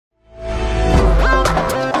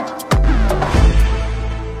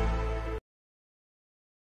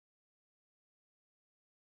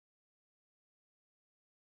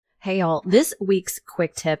Hey y'all, this week's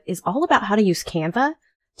quick tip is all about how to use Canva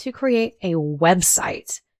to create a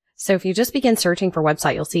website. So if you just begin searching for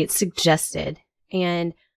website, you'll see it's suggested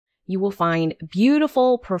and you will find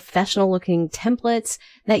beautiful professional looking templates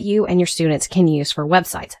that you and your students can use for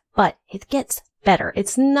websites. But it gets better.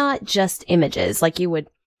 It's not just images like you would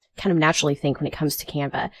kind of naturally think when it comes to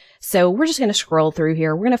Canva. So we're just going to scroll through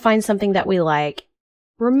here. We're going to find something that we like.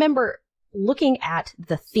 Remember, looking at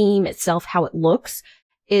the theme itself, how it looks,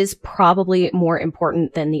 is probably more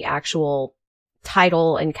important than the actual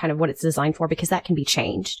title and kind of what it's designed for, because that can be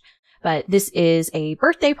changed. But this is a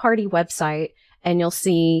birthday party website, and you'll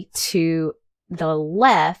see to the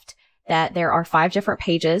left that there are 5 different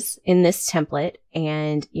pages in this template,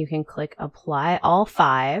 and you can click apply all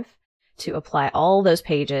 5 to apply all those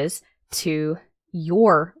pages to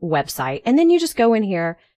your website. And then you just go in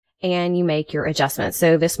here and you make your adjustments.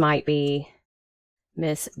 So this might be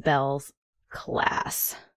Miss Bell's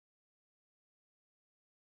class.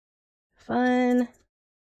 Fun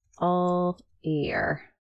all year.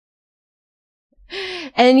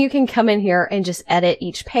 And you can come in here and just edit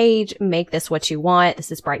each page, make this what you want.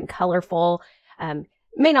 This is bright and colorful.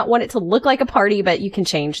 May not want it to look like a party, but you can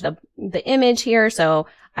change the image here. So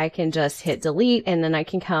I can just hit delete, and then I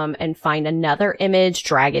can come and find another image,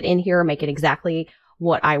 drag it in here, make it exactly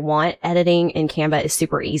what I want. Editing in Canva is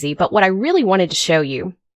super easy. But what I really wanted to show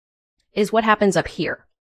you is what happens up here.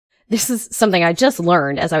 This is something I just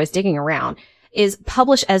learned as I was digging around, is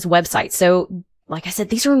publish as website. So like I said,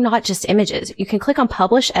 these are not just images. You can click on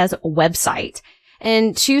publish as website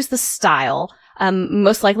and choose the style.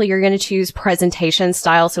 Most likely you're going to choose presentation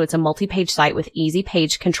style. So it's a multi-page site with easy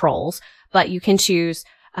page controls, but you can choose,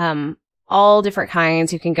 all different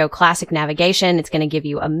kinds. You can go classic navigation. It's going to give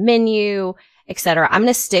you a menu, etc. I'm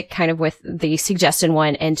going to stick kind of with the suggested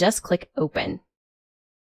one and just click open.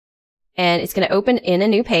 And it's going to open in a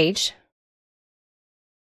new page.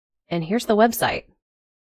 And here's the website.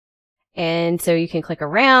 And so you can click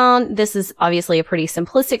around. This is obviously a pretty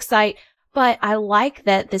simplistic site, but I like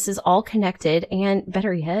that this is all connected, and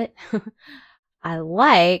better yet, I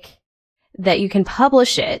like that you can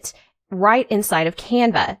publish it right inside of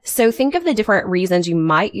Canva. So think of the different reasons you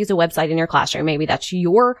might use a website in your classroom. Maybe that's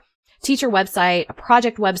your teacher website, a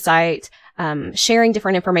project website, sharing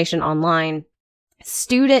different information online.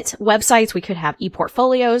 Student websites, we could have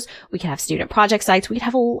e-portfolios, we could have student project sites, we could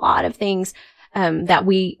have a lot of things that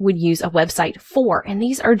we would use a website for. And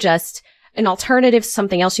these are just an alternative to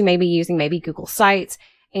something else you may be using, maybe Google Sites,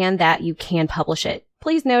 and that you can publish it.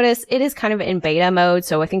 Please notice it is kind of in beta mode,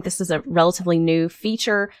 so I think this is a relatively new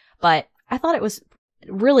feature, but I thought it was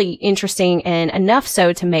really interesting and enough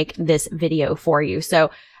so to make this video for you.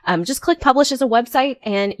 So just click publish as a website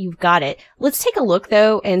and you've got it. Let's take a look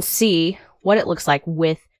though and see what it looks like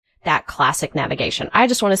with that classic navigation. I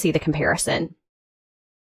just want to see the comparison.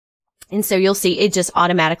 And so you'll see it just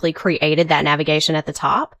automatically created that navigation at the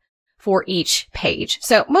top for each page.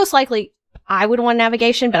 So most likely I would want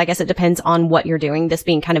navigation, but I guess it depends on what you're doing. This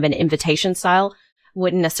being kind of an invitation style,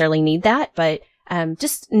 wouldn't necessarily need that, but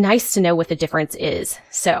just nice to know what the difference is.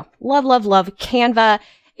 So love, love, love Canva.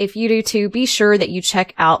 If you do too, be sure that you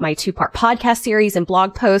check out my 2-part podcast series and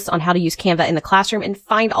blog posts on how to use Canva in the classroom and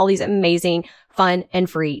find all these amazing, fun, and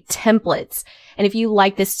free templates. And if you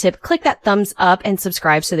like this tip, click that thumbs up and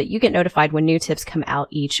subscribe so that you get notified when new tips come out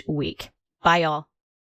each week. Bye, y'all.